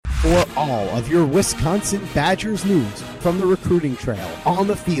For all of your Wisconsin Badgers news from the recruiting trail, on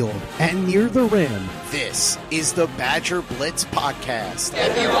the field, and near the rim, this is the Badger Blitz Podcast.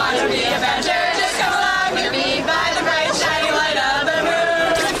 If you want to be a Badger, just come along with me by the bright shiny light of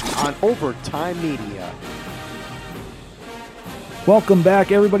the moon. On Overtime Media. Welcome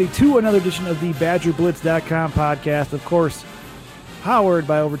back, everybody, to another edition of the BadgerBlitz.com podcast. Of course, powered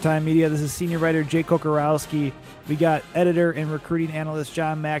by Overtime Media. This is senior writer Jake Kokorowski. We got editor and recruiting analyst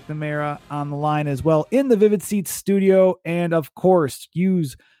John McNamara on the line as well in the Vivid Seats studio. And of course,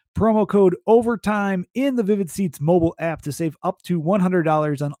 use promo code OVERTIME in the Vivid Seats mobile app to save up to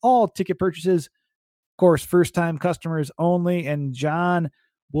 $100 on all ticket purchases. Of course, first-time customers only. And John,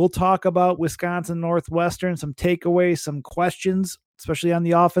 we'll talk about Wisconsin Northwestern, some takeaways, some questions, especially on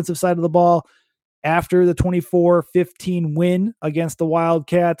the offensive side of the ball after the 24-15 win against the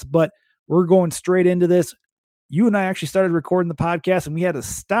Wildcats. But we're going straight into this. You and I actually started recording the podcast and we had to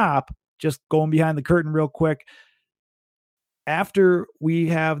stop, just going behind the curtain real quick. After we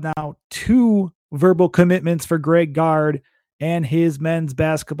have now 2 verbal commitments for Greg Gard and his men's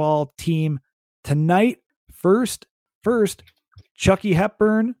basketball team tonight. First, Chucky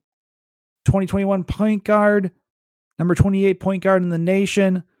Hepburn, 2021 point guard, number 28 point guard in the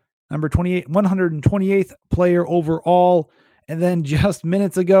nation, number 28, 128th player overall. And then just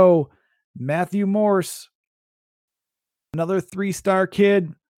minutes ago, Matthew Morse, another 3-star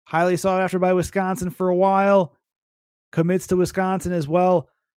kid, highly sought after by Wisconsin for a while, commits to Wisconsin as well.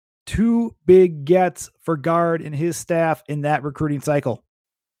 2 big gets for Gard and his staff in that recruiting cycle.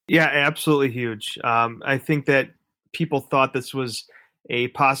 Yeah, absolutely huge. I think that people thought this was a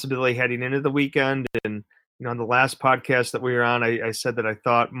possibility heading into the weekend. And, on the last podcast that we were on, I said that I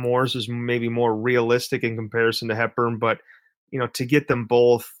thought Morse was maybe more realistic in comparison to Hepburn, but, to get them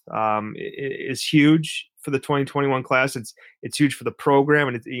both is huge for the 2021 class. It's huge for the program,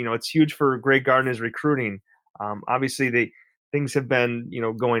 and it's huge for Greg Gard and his recruiting. Obviously, things have been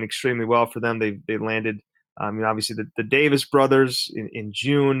going extremely well for them. They landed, obviously the Davis brothers in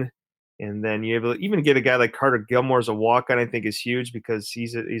June, and then you even get a guy like Carter Gilmore as a walk-on. I think is huge because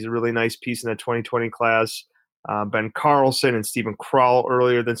he's a really nice piece in that 2020 class. Ben Carlson and Stephen Kroll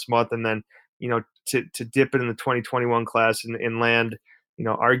earlier this month, and then to dip it in the 2021 class and land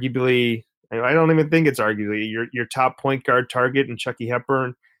arguably. I don't even think it's arguably your top point guard target in Chucky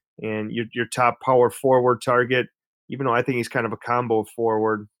Hepburn and your top power forward target, even though I think he's kind of a combo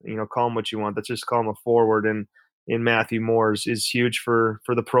forward, call him what you want. Let's just call him a forward. And in Matthew Morse is huge for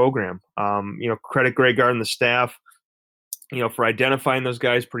the program. Credit Greg Gard and the staff, for identifying those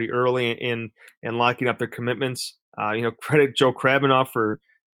guys pretty early and locking up their commitments. Credit Joe Krabinoff for,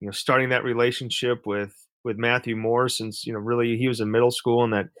 starting that relationship with Matthew Morse since, really he was in middle school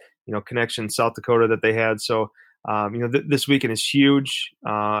and that, connection in South Dakota that they had. So, this weekend is huge.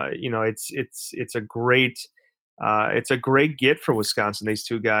 It's a great get for Wisconsin. These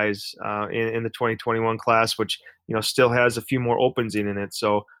 2 guys in the 2021 class, which still has a few more opens in it.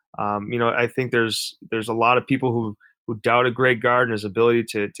 So, I think there's a lot of people who doubted Greg Gard and his ability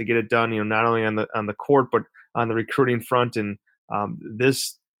to get it done. Not only on the court but on the recruiting front. And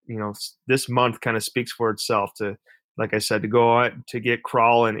this month kind of speaks for itself to. Like I said, to go out to get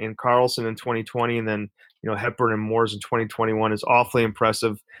Kroll and Carlson in 2020 and then, Hepburn and Morse in 2021 is awfully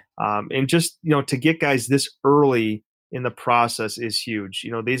impressive. And just, to get guys this early in the process is huge.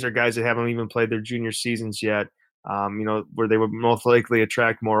 These are guys that haven't even played their junior seasons yet, where they would most likely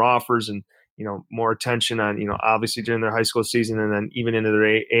attract more offers and, more attention on, obviously during their high school season and then even into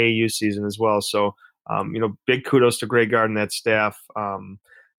their AAU season as well. So, big kudos to Greg Gard and that staff.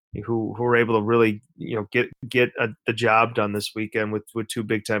 Who were able to really, get the job done this weekend with 2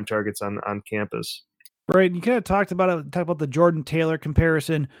 big time targets on campus. Right. You kind of talked about the Jordan Taylor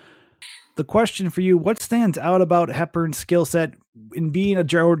comparison. The question for you, what stands out about Hepburn's skill set in being a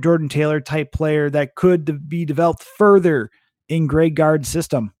Jordan Taylor type player that could be developed further in Greg Gard's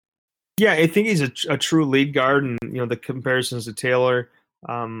system? Yeah, I think he's a true lead guard, and the comparisons to Taylor,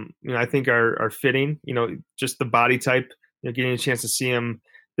 I think are fitting. Just the body type. Getting a chance to see him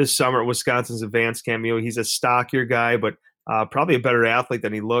this summer at Wisconsin's advanced camp. He's a stockier guy, but probably a better athlete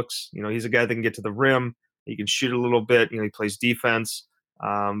than he looks. He's a guy that can get to the rim. He can shoot a little bit. He plays defense.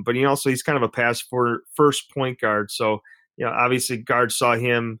 But he's kind of a pass for first point guard. So, obviously Gard saw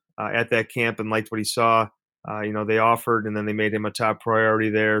him at that camp and liked what he saw. They offered and then they made him a top priority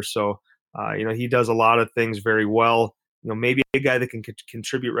there. So, he does a lot of things very well. Maybe a guy that can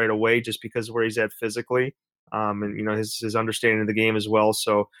contribute right away just because of where he's at physically. And his understanding of the game as well.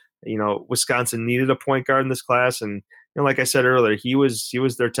 So, Wisconsin needed a point guard in this class. And, like I said earlier, he was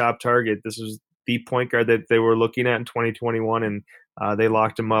their top target. This was the point guard that they were looking at in 2021. And they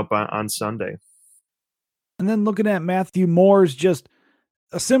locked him up on Sunday. And then looking at Matthew Moore's, just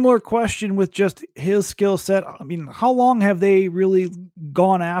a similar question with just his skill set. I mean, how long have they really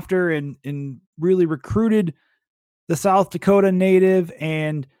gone after and really recruited the South Dakota native,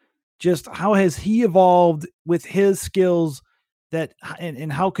 and just how has he evolved with his skills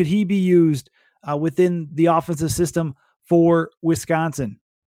and how could he be used within the offensive system for Wisconsin?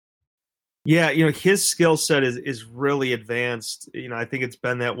 Yeah, his skill set is really advanced. I think it's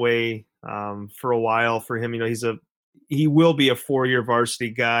been that way for a while for him. He will be a 4-year varsity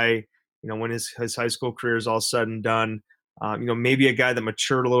guy. When his high school career is all said and done. Maybe a guy that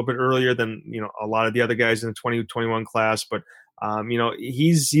matured a little bit earlier than a lot of the other guys in the 2021 class. But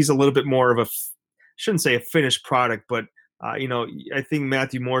he's a little bit more of shouldn't say a finished product, but I think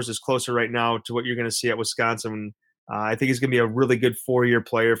Matthew Moore's is closer right now to what you're going to see at Wisconsin. I think he's going to be a really good 4-year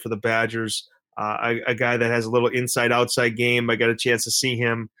player for the Badgers, a guy that has a little inside-outside game. I got a chance to see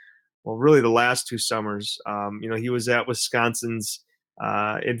him, well, really the last 2 summers. He was at Wisconsin's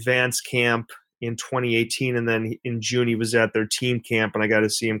advanced camp in 2018, and then in June he was at their team camp, and I got to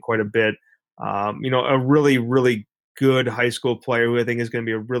see him quite a bit. A really, really good high school player who I think is going to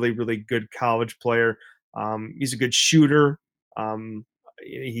be a really, really good college player. He's a good shooter.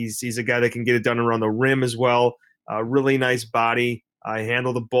 He's a guy that can get it done around the rim as well. Really nice body,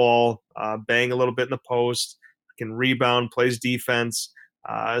 handle the ball, bang a little bit in the post, can rebound, plays defense.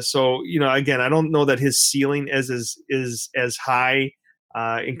 So again, I don't know that his ceiling is as high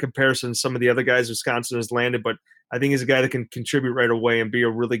in comparison to some of the other guys Wisconsin has landed, but I think he's a guy that can contribute right away and be a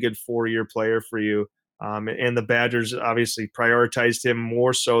really good 4-year player for you. And the Badgers obviously prioritized him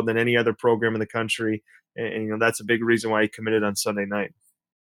more so than any other program in the country, and that's a big reason why he committed on Sunday night.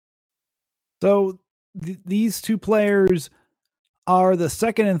 So these 2 players are the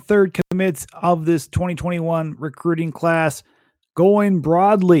second and third commits of this 2021 recruiting class. Going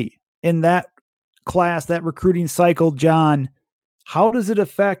broadly in that class, that recruiting cycle, John, how does it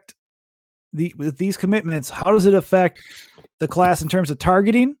affect with these commitments? How does it affect the class in terms of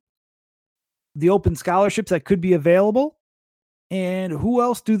targeting, the open scholarships that could be available, and who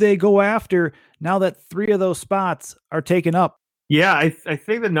else do they go after now that 3 of those spots are taken up? Yeah, I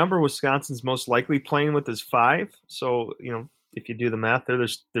think the number Wisconsin's most likely playing with is 5. So, if you do the math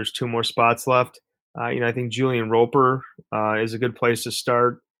there's 2 more spots left. I think Julian Roper is a good place to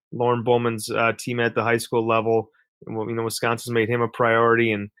start. Lauren Bowman's team at the high school level. Wisconsin's made him a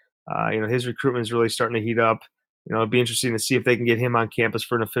priority, and his recruitment is really starting to heat up. It'd be interesting to see if they can get him on campus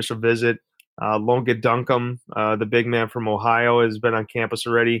for an official visit. Longa Duncombe, the big man from Ohio, has been on campus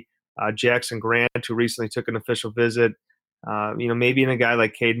already. Jackson Grant, who recently took an official visit. Maybe in a guy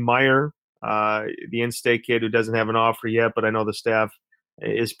like Cade Meyer, the in-state kid who doesn't have an offer yet, but I know the staff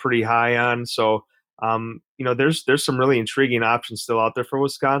is pretty high on. So, there's some really intriguing options still out there for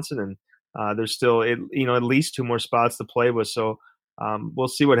Wisconsin, and there's still at least 2 more spots to play with. So we'll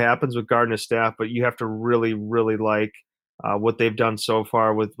see what happens with Gard and his staff, but you have to really, really like what they've done so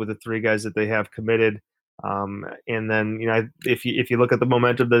far with the 3 guys that they have committed. And then, if you look at the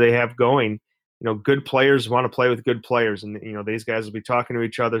momentum that they have going, good players want to play with good players, and these guys will be talking to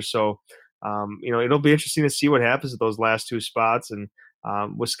each other. So, it'll be interesting to see what happens at those last 2 spots. And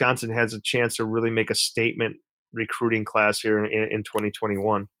Wisconsin has a chance to really make a statement recruiting class here in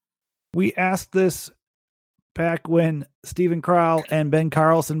 2021. We asked this back when Stephen Crowell and Ben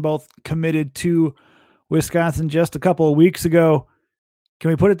Carlson both committed to Wisconsin just a couple of weeks ago. Can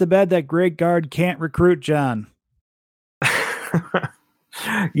we put it to bed that Greg Gard can't recruit, John?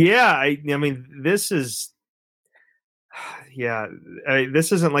 Yeah, I mean, this is,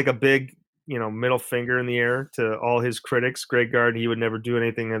 this isn't like a big, middle finger in the air to all his critics. Greg Gard, he would never do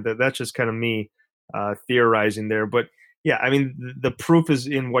anything. That's just kind of me theorizing there. But yeah, I mean, the proof is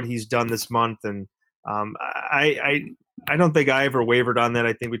in what he's done this month, and I don't think I ever wavered on that.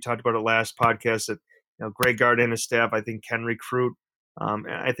 I think we talked about it last podcast that Greg Gard and his staff, I think, can recruit.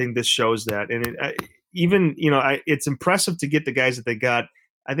 I think this shows that, and it's impressive to get the guys that they got.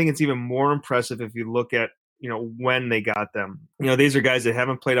 I think it's even more impressive if you look at when they got them. These are guys that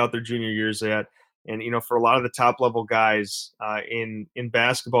haven't played out their junior years yet, and for a lot of the top level guys in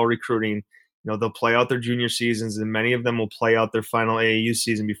basketball recruiting, they'll play out their junior seasons, and many of them will play out their final AAU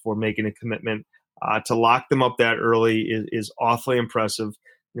season before making a commitment. To lock them up that early is awfully impressive.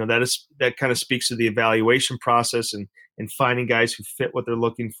 That kind of speaks to the evaluation process and finding guys who fit what they're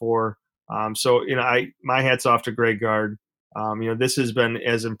looking for. So my hat's off to Greg Gard. This has been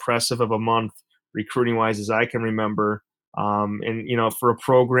as impressive of a month recruiting wise as I can remember. And for a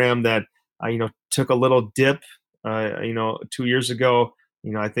program that took a little dip 2 years ago,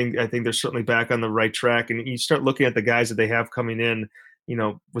 I think they're certainly back on the right track. And you start looking at the guys that they have coming in,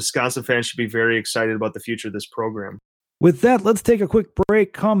 Wisconsin fans should be very excited about the future of this program. With that, let's take a quick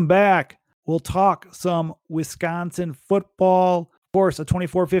break. Come back. We'll talk some Wisconsin football. Of course, a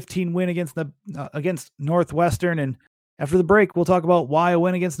 24-15 win against Northwestern. And after the break, we'll talk about why a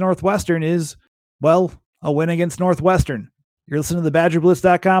win against Northwestern is, well, a win against Northwestern. You're listening to the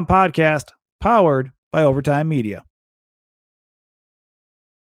BadgerBlitz.com podcast, powered by Overtime Media.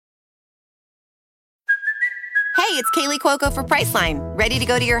 Hey, it's Kaylee Cuoco for Priceline. Ready to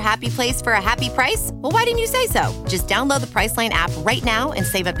go to your happy place for a happy price? Well, why didn't you say so? Just download the Priceline app right now and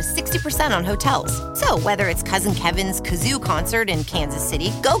save up to 60% on hotels. So whether it's Cousin Kevin's Kazoo Concert in Kansas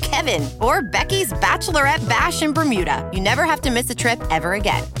City, go Kevin, or Becky's Bachelorette Bash in Bermuda, you never have to miss a trip ever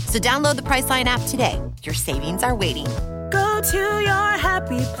again. So download the Priceline app today. Your savings are waiting. Go to your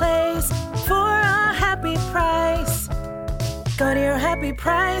happy place for a happy price. Go to your happy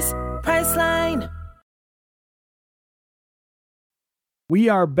price, Priceline. We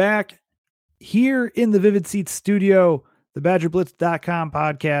are back here in the Vivid Seats studio, the BadgerBlitz.com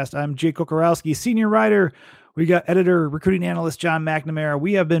podcast. I'm Jake Kokorowski, senior writer. We got editor, recruiting analyst John McNamara.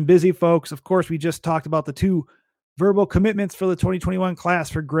 We have been busy, folks. Of course, we just talked about the 2 verbal commitments for the 2021 class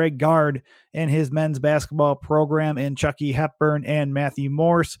for Greg Gard and his men's basketball program, and Chucky Hepburn and Matthew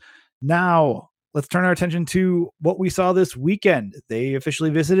Morse. Now, let's turn our attention to what we saw this weekend. They officially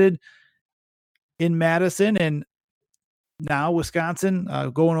visited in Madison, and now Wisconsin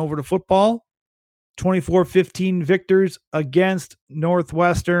going over to football. 24-15 victors against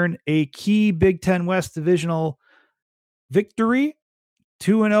Northwestern, a key Big Ten West divisional victory.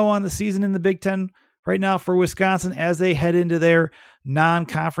 2-0 on the season in the Big Ten right now for Wisconsin as they head into their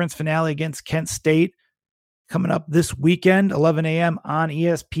non-conference finale against Kent State coming up this weekend, 11 a.m. on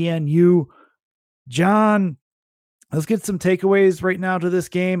ESPNU. John, let's get some takeaways right now to this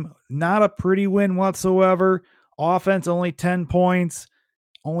game. Not a pretty win whatsoever. Offense, only 10 points,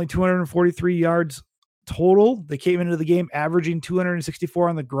 only 243 yards total. They came into the game averaging 264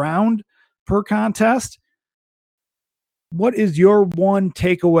 on the ground per contest. What is your one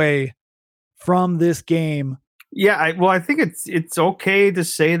takeaway from this game? Yeah, I think it's okay to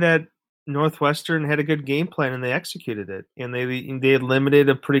say that Northwestern had a good game plan and they executed it, and they had limited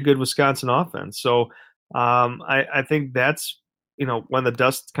a pretty good Wisconsin offense. So I think that's, when the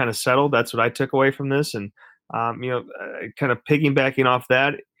dust kind of settled, that's what I took away from this. And kind of piggybacking off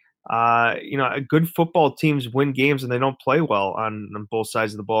that, good football teams win games and they don't play well on both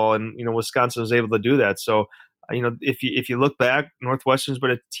sides of the ball. And, Wisconsin was able to do that. So, if you look back, Northwestern's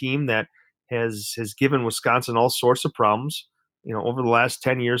been a team that has given Wisconsin all sorts of problems, over the last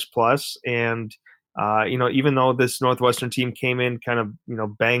 10 years plus. And, even though this Northwestern team came in kind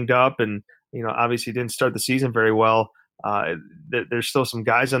of, banged up and, obviously didn't start the season very well, there's still some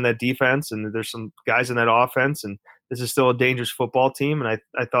guys on that defense and there's some guys in that offense, and this is still a dangerous football team. And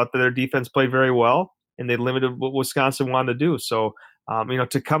I thought that their defense played very well and they limited what Wisconsin wanted to do. So,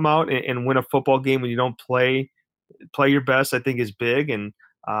 to come out and win a football game when you don't play your best, I think is big. And,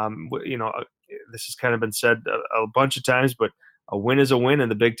 this has kind of been said a bunch of times, but a win is a win in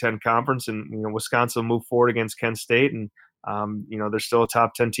the Big Ten Conference, and, Wisconsin will move forward against Kent State. And, they're still a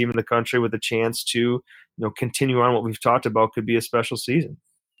top 10 team in the country with a chance to, continue on what we've talked about could be a special season.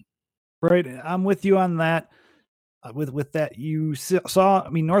 Right. I'm with you on that. With that, you saw,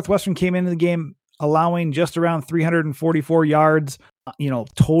 Northwestern came into the game allowing just around 344 yards,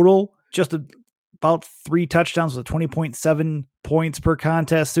 total, just about 3 touchdowns with 20.7 points per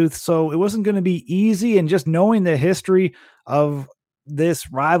contest. So it wasn't going to be easy. And just knowing the history of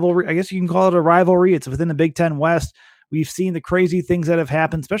this rivalry, I guess you can call it a rivalry. It's within the Big Ten West. We've seen the crazy things that have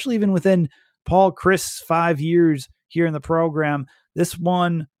happened, especially even within Paul Chryst's 5 years here in the program. This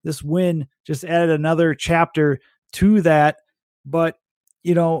win just added another chapter to that. But,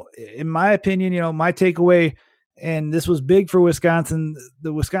 in my opinion, my takeaway, and this was big for Wisconsin,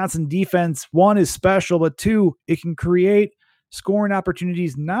 the Wisconsin defense, 1, is special, but 2, it can create scoring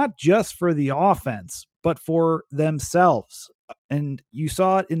opportunities, not just for the offense, but for themselves. And you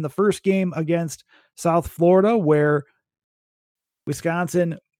saw it in the first game against South Florida, where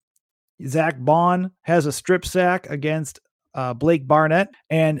Wisconsin, Zach Bond has a strip sack against Blake Barnett.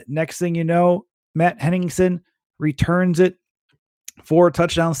 And next thing you know, Matt Henningsen returns it for a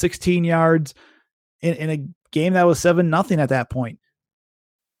touchdown, 16 yards in a game that was 7-0 at that point.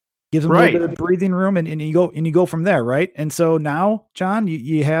 Gives them a little bit of breathing room, and you go from there, right? And so now, John,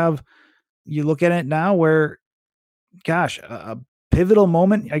 you look at it now where, gosh, a pivotal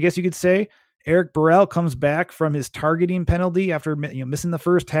moment, I guess you could say. Eric Burrell comes back from his targeting penalty after missing the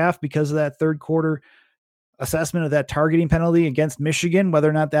first half because of that third quarter assessment of that targeting penalty against Michigan, whether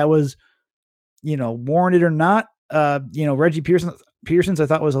or not that was, warranted or not. Reggie Pearson's I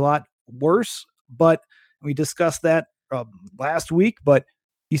thought was a lot worse, but we discussed that last week, but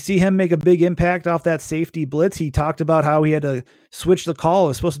you see him make a big impact off that safety blitz. He talked about how he had to switch the call. It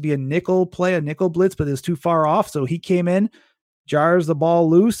was supposed to be a nickel blitz, but it was too far off. So he came in, jars the ball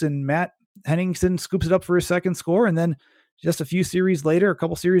loose, and Matt Henningsen scoops it up for his second score. And then just a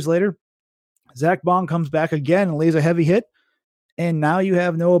couple series later, Zach Bond comes back again and lays a heavy hit. And now you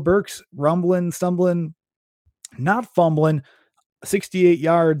have Noah Burks rumbling, stumbling, not fumbling, 68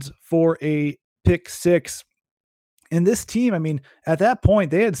 yards for a pick six. And this team, I mean, at that point,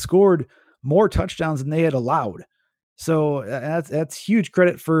 they had scored more touchdowns than they had allowed. So that's huge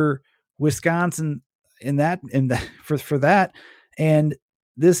credit for Wisconsin for that. And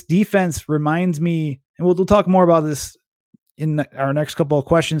this defense reminds me, and we'll talk more about this in our next couple of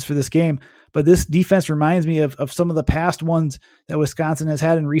questions for this game, but this defense reminds me of some of the past ones that Wisconsin has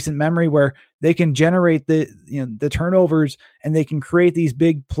had in recent memory, where they can generate the turnovers and they can create these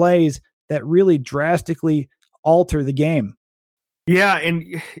big plays that really drastically alter the game. Yeah.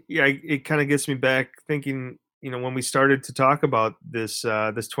 And it kind of gets me back thinking, when we started to talk about this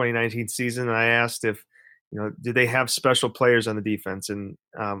 2019 season, and I asked if, do they have special players on the defense? And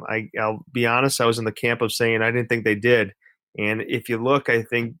I'll be honest, I was in the camp of saying I didn't think they did. And if you look, I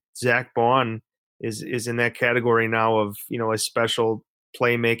think Zach Bond is in that category now of, a special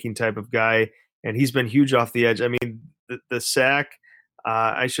playmaking type of guy. And he's been huge off the edge. I mean, the sack,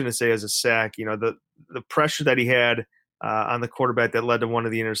 I shouldn't say as a sack, the pressure that he had on the quarterback that led to one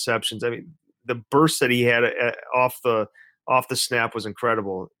of the interceptions. I mean, the burst that he had off the snap was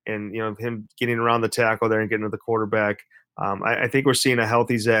incredible. And, him getting around the tackle there and getting to the quarterback. I think we're seeing a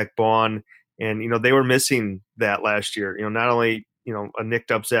healthy Zach Bond. And, they were missing that last year. Not only, a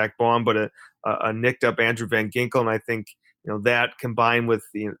nicked up Zach Bond, but a nicked up Andrew Van Ginkel. And I think, that combined with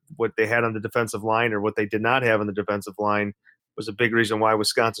what they had on the defensive line, or what they did not have on the defensive line, was a big reason why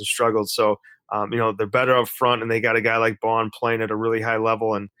Wisconsin struggled. So, they're better up front, and they got a guy like Bond playing at a really high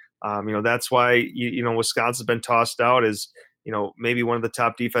level. And, that's why, Wisconsin's been tossed out as, maybe one of the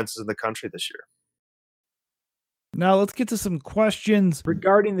top defenses in the country this year. Now let's get to some questions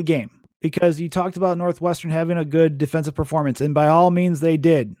regarding the game, because you talked about Northwestern having a good defensive performance, and by all means they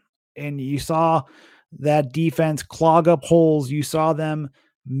did. And you saw that defense clog up holes. You saw them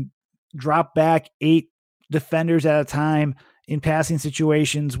drop back 8 defenders at a time in passing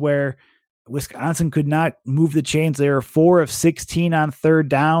situations where Wisconsin could not move the chains. They were 4 of 16 on third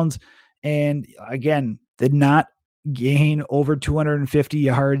downs, and again, did not gain over 250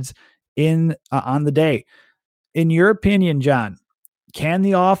 yards on the day. In your opinion, John, can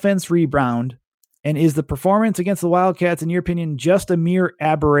the offense rebound? And is the performance against the Wildcats, in your opinion, just a mere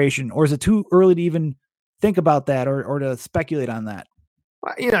aberration, or is it too early to even think about that or to speculate on that?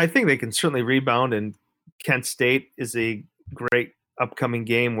 I think they can certainly rebound, and Kent State is a great upcoming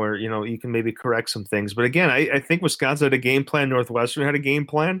game where, you can maybe correct some things. But again, I think Wisconsin had a game plan. Northwestern had a game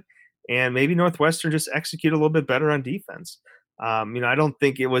plan, and maybe Northwestern just execute a little bit better on defense. I don't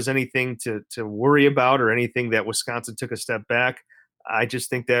think it was anything to worry about, or anything that Wisconsin took a step back. I just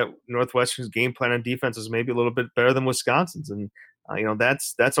think that Northwestern's game plan on defense is maybe a little bit better than Wisconsin's, and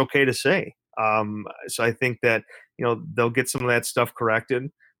that's okay to say. So I think that they'll get some of that stuff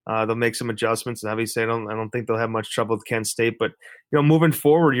corrected. They'll make some adjustments, and obviously I don't think they'll have much trouble with Kent State. But moving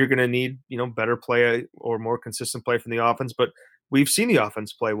forward, you're going to need better play or more consistent play from the offense. But we've seen the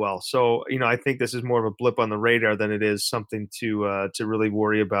offense play well, so I think this is more of a blip on the radar than it is something to really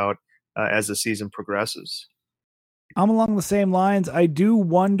worry about as the season progresses. I'm along the same lines. I do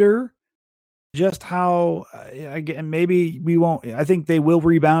wonder just how, again, maybe we won't. I think they will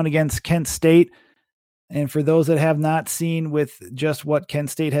rebound against Kent State. And for those that have not seen with just what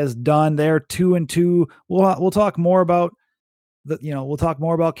Kent State has done, they're 2-2. We'll talk more about we'll talk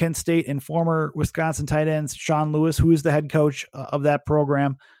more about Kent State and former Wisconsin tight ends Sean Lewis, who is the head coach of that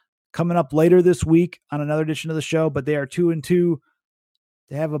program, coming up later this week on another edition of the show. But they are 2-2.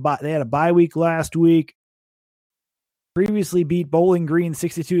 They had a bye week last week. Previously beat Bowling Green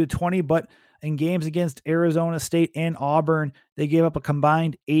 62-20, but in games against Arizona State and Auburn, they gave up a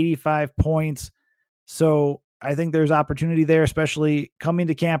combined 85 points. So I think there's opportunity there, especially coming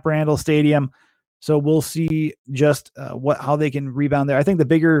to Camp Randall Stadium. So we'll see just how they can rebound there. I think the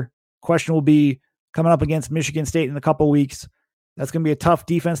bigger question will be coming up against Michigan State in a couple weeks. That's going to be a tough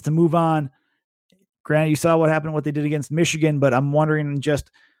defense to move on. Granted, you saw what happened, what they did against Michigan, but I'm wondering just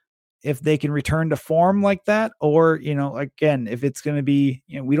if they can return to form like that, or, again, if it's going to be,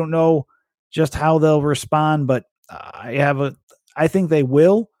 we don't know just how they'll respond, but I think they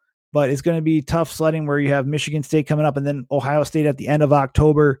will. but it's going to be tough sledding where you have Michigan State coming up and then Ohio State at the end of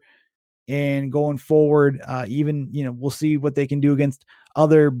October. And going forward, we'll see what they can do against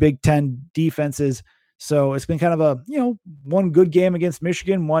other Big Ten defenses. So it's been kind of a, one good game against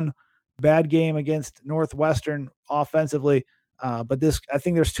Michigan, one bad game against Northwestern offensively. But I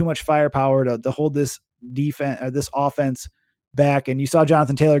think there's too much firepower to hold this defense, this offense back. And you saw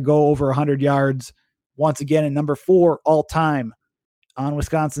Jonathan Taylor go over 100 yards once again, and number 4 all time on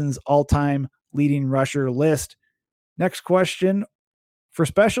Wisconsin's all time leading rusher list. Next question. For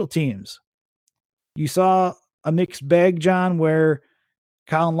special teams, you saw a mixed bag, John, where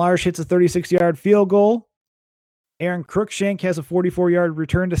Colin Larsh hits a 36-yard field goal. Aaron Cruikshank has a 44-yard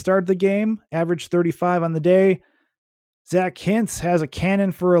return to start the game, averaged 35 on the day. Zach Hintz has a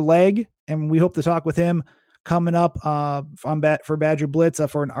cannon for a leg, and we hope to talk with him coming up for Badger Blitz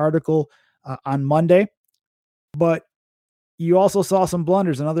for an article on Monday. But you also saw some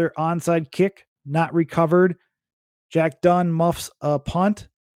blunders, another onside kick not recovered. Jack Dunn muffs a punt,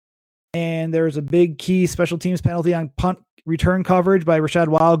 and there's a big key special teams penalty on punt return coverage by Rashad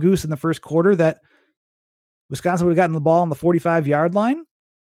Wildgoose in the first quarter that Wisconsin would have gotten the ball on the 45-yard line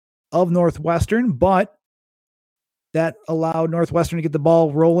of Northwestern, but that allowed Northwestern to get the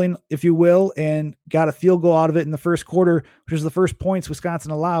ball rolling, if you will, and got a field goal out of it in the first quarter, which was the first points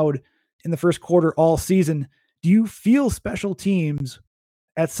Wisconsin allowed in the first quarter all season. Do you feel special teams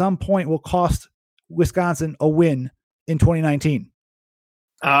at some point will cost Wisconsin a win in 2019?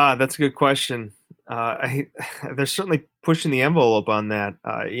 That's a good question. They're certainly pushing the envelope on that.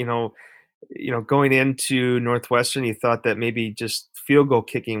 Going into Northwestern, you thought that maybe just field goal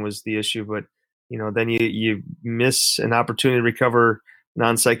kicking was the issue, but then you miss an opportunity to recover an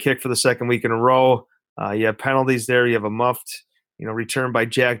onside kick for the second week in a row. You have penalties there. You have a muffed, return by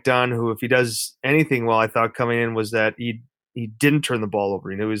Jack Dunn, who, if he does anything well, I thought coming in was that he didn't turn the ball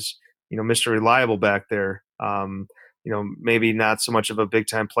over. It was Mr. Reliable back there. Maybe not so much of a big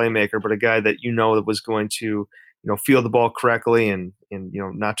time playmaker, but a guy that that was going to field the ball correctly and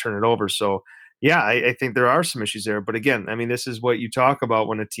not turn it over. So yeah, I think there are some issues there. But again, I mean, this is what you talk about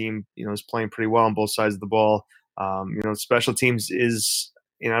when a team is playing pretty well on both sides of the ball. Special teams is,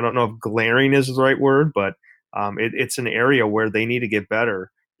 I don't know if glaring is the right word, but it's an area where they need to get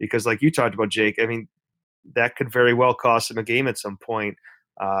better because, like you talked about, Jake, I mean, that could very well cost them a game at some point.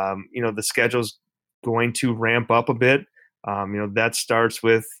 The schedule's going to ramp up a bit. That starts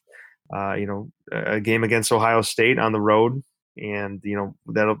with a game against Ohio State on the road, and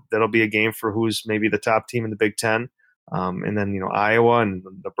that'll be a game for who's maybe the top team in the Big Ten, and then Iowa and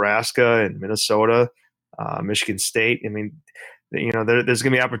Nebraska and Minnesota, Michigan State. I mean, there's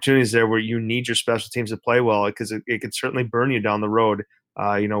going to be opportunities there where you need your special teams to play well because it could certainly burn you down the road.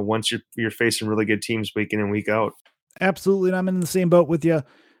 Once you're facing really good teams week in and week out. Absolutely, and I'm in the same boat with you.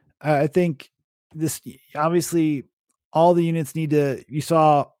 I think this obviously all the units need to. You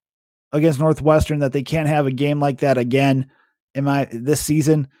saw against Northwestern that they can't have a game like that again this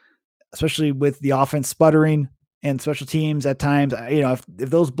season, especially with the offense sputtering and special teams at times. If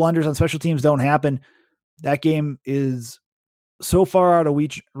those blunders on special teams don't happen, that game is so far out of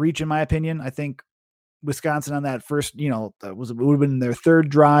reach in my opinion. I think Wisconsin on that first, it would have been their third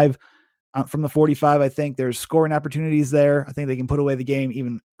drive from the 45. I think there's scoring opportunities there. I think they can put away the game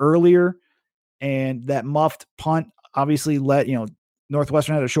even earlier. And that muffed punt obviously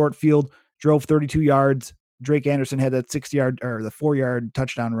Northwestern had a short field, drove 32 yards. Drake Anderson had that 6-yard or the 4-yard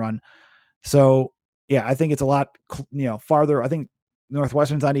touchdown run. So yeah, I think it's a lot, farther. I think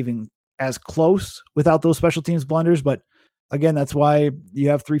Northwestern's not even as close without those special teams blunders. But again, that's why you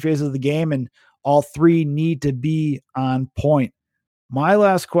have 3 phases of the game and all 3 need to be on point. My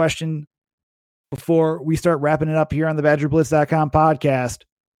last question before we start wrapping it up here on the BadgerBlitz.com podcast,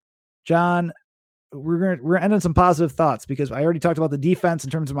 John, we're ending some positive thoughts because I already talked about the defense in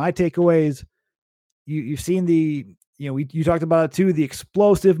terms of my takeaways. You've seen you talked about it too, the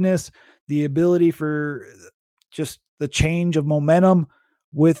explosiveness, the ability for just the change of momentum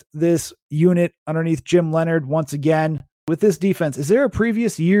with this unit underneath Jim Leonhard once again. With this defense, is there a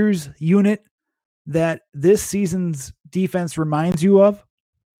previous year's unit that this season's defense reminds you of?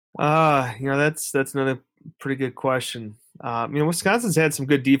 That's another pretty good question. Wisconsin's had some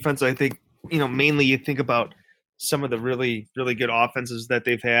good defense. I think, mainly you think about some of the really, really good offenses that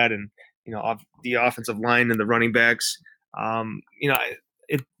they've had and, the offensive line and the running backs. I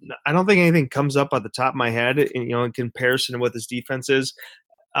don't think anything comes up at the top of my head, in comparison to what this defense is.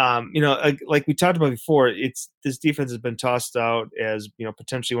 Like we talked about before, this defense has been tossed out as,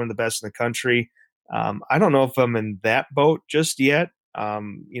 potentially one of the best in the country. I don't know if I'm in that boat just yet.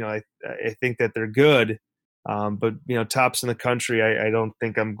 I think that they're good, But tops in the country, I don't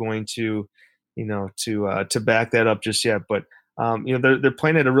think I'm going to, to back that up just yet. But they're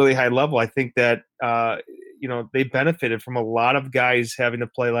playing at a really high level. I think that they benefited from a lot of guys having to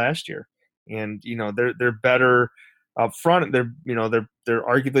play last year, and they're better up front. They're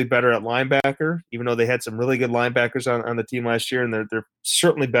arguably better at linebacker, even though they had some really good linebackers on the team last year, and they're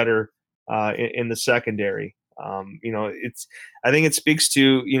certainly better in the secondary. I think it speaks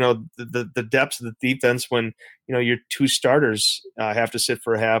to the depth of the defense when your two starters have to sit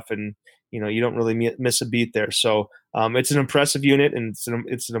for a half, and you don't really miss a beat there. So it's an impressive unit, and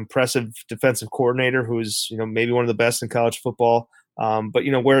it's an impressive defensive coordinator who is maybe one of the best in college football. But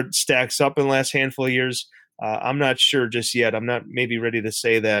where it stacks up in the last handful of years, I'm not sure just yet. I'm not maybe ready to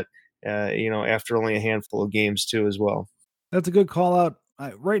say that after only a handful of games too as well. That's a good call out.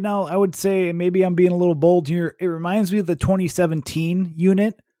 Right now, I would say, maybe I'm being a little bold here, it reminds me of the 2017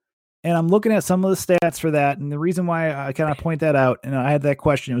 unit, and I'm looking at some of the stats for that. And the reason why I kind of point that out, and I had that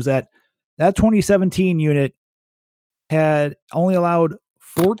question, was that 2017 unit had only allowed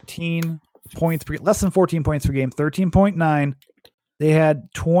 14 points less than 14 points per game, 13.9. They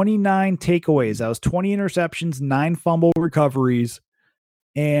had 29 takeaways. That was 20 interceptions, 9 fumble recoveries,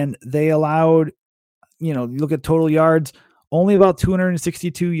 and they allowed, you look at total yards, only about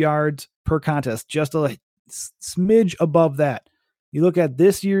 262 yards per contest, just a smidge above that. You look at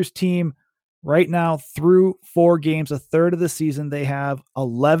this year's team right now through 4 games, a third of the season, they have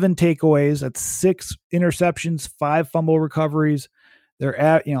 11 takeaways. That's 6 interceptions, 5 fumble recoveries. They're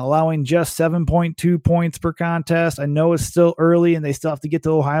at, allowing just 7.2 points per contest. I know it's still early and they still have to get to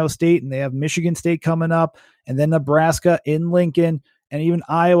Ohio State, and they have Michigan State coming up, and then Nebraska in Lincoln, and even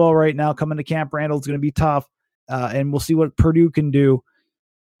Iowa right now coming to Camp Randall is going to be tough. And we'll see what Purdue can do,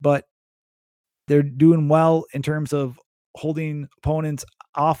 but they're doing well in terms of holding opponents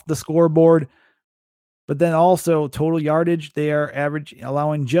off the scoreboard. But then also total yardage, they are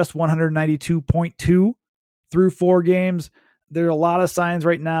allowing just 192.2 through 4 games. There are a lot of signs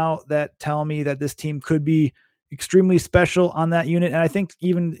right now that tell me that this team could be extremely special on that unit. And I think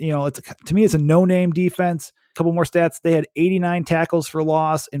even, to me, it's a no-name defense. A couple more stats. They had 89 tackles for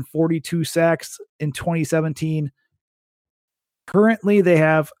loss and 42 sacks in 2017. Currently, they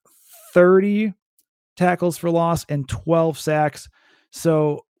have 30 tackles for loss and 12 sacks.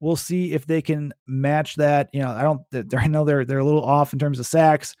 So we'll see if they can match that. I know they're a little off in terms of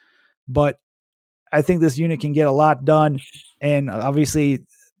sacks, but I think this unit can get a lot done. And obviously,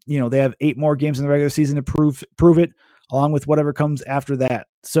 they have 8 more games in the regular season to prove it, along with whatever comes after that.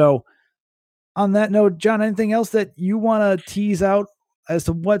 So on that note, John, anything else that you want to tease out as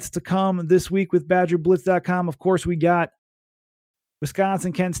to what's to come this week with BadgerBlitz.com? Of course, we got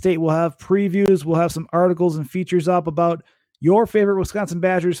Wisconsin, Kent State. We'll have previews. We'll have some articles and features up about your favorite Wisconsin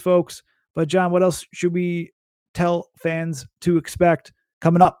Badgers, folks. But John, what else should we tell fans to expect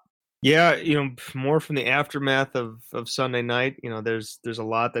coming up? Yeah, more from the aftermath of Sunday night. There's a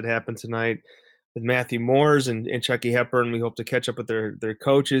lot that happened tonight with Matthew Moores and Chucky Hepburn. We hope to catch up with their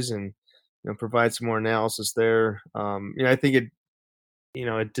coaches and provide some more analysis there. I think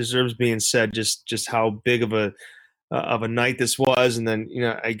it deserves being said just how big of a night this was, and then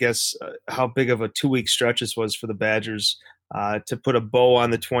I guess how big of a 2-week stretch this was for the Badgers to put a bow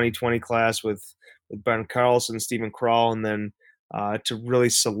on the 2020 class with Ben Carlson, Stephen Krall, and then to really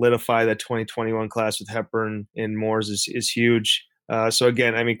solidify that 2021 class with Hepburn and Moores is huge. So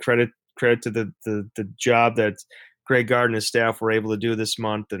again, credit to the job that Greg Gard and his staff were able to do this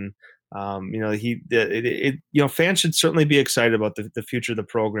month, and fans should certainly be excited about the future of the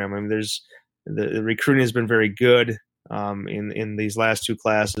program. There's the recruiting has been very good in these last 2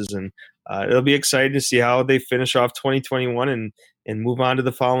 classes, and it'll be exciting to see how they finish off 2021 and move on to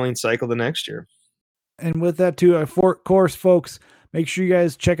the following cycle the next year. And with that too, of course, folks, make sure you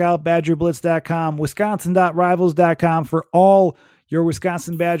guys check out BadgerBlitz.com, Wisconsin.Rivals.com for all your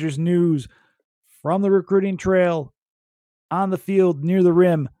Wisconsin Badgers news from the recruiting trail, on the field, near the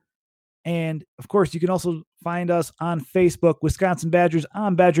rim. And of course, you can also find us on Facebook, Wisconsin Badgers,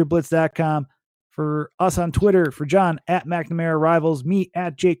 on BadgerBlitz.com. For us on Twitter, for John at McNamara Rivals, me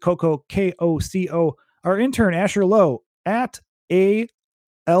at Jake Coco, KOCO, our intern Asher Lowe at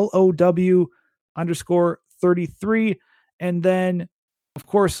ALOW_33. And then, of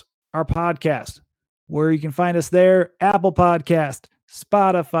course, our podcast, where you can find us there, Apple Podcast,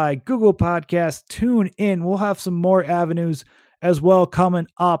 Spotify, Google Podcast, tune in. We'll have some more avenues as well coming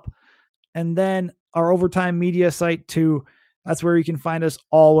up. And then our Overtime Media site too. That's where you can find us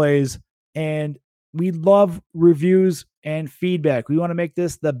always. And We love reviews and feedback. We want to make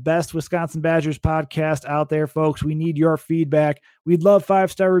this the best Wisconsin Badgers podcast out there, folks. We need your feedback. We'd love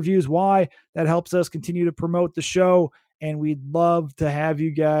 5-star reviews. Why? That helps us continue to promote the show. And we'd love to have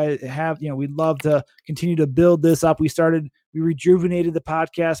you guys we'd love to continue to build this up. We rejuvenated the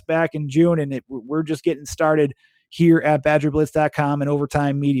podcast back in June, and we're just getting started here at BadgerBlitz.com and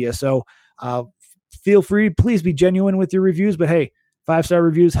Overtime Media. So feel free, please be genuine with your reviews, but hey, 5-star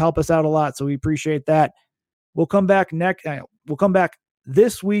reviews help us out a lot, so we appreciate that. We'll come back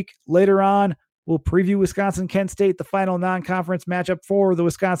this week. Later on, we'll preview Wisconsin-Kent State, the final non-conference matchup for the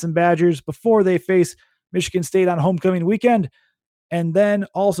Wisconsin Badgers before they face Michigan State on homecoming weekend. And then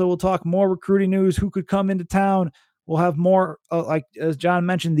also we'll talk more recruiting news, who could come into town. We'll have more, like as John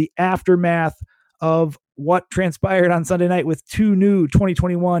mentioned, the aftermath of what transpired on Sunday night with 2 new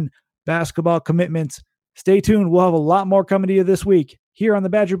 2021 basketball commitments. Stay tuned. We'll have a lot more coming to you this week here on the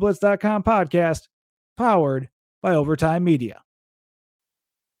BadgerBlitz.com podcast, powered by Overtime Media.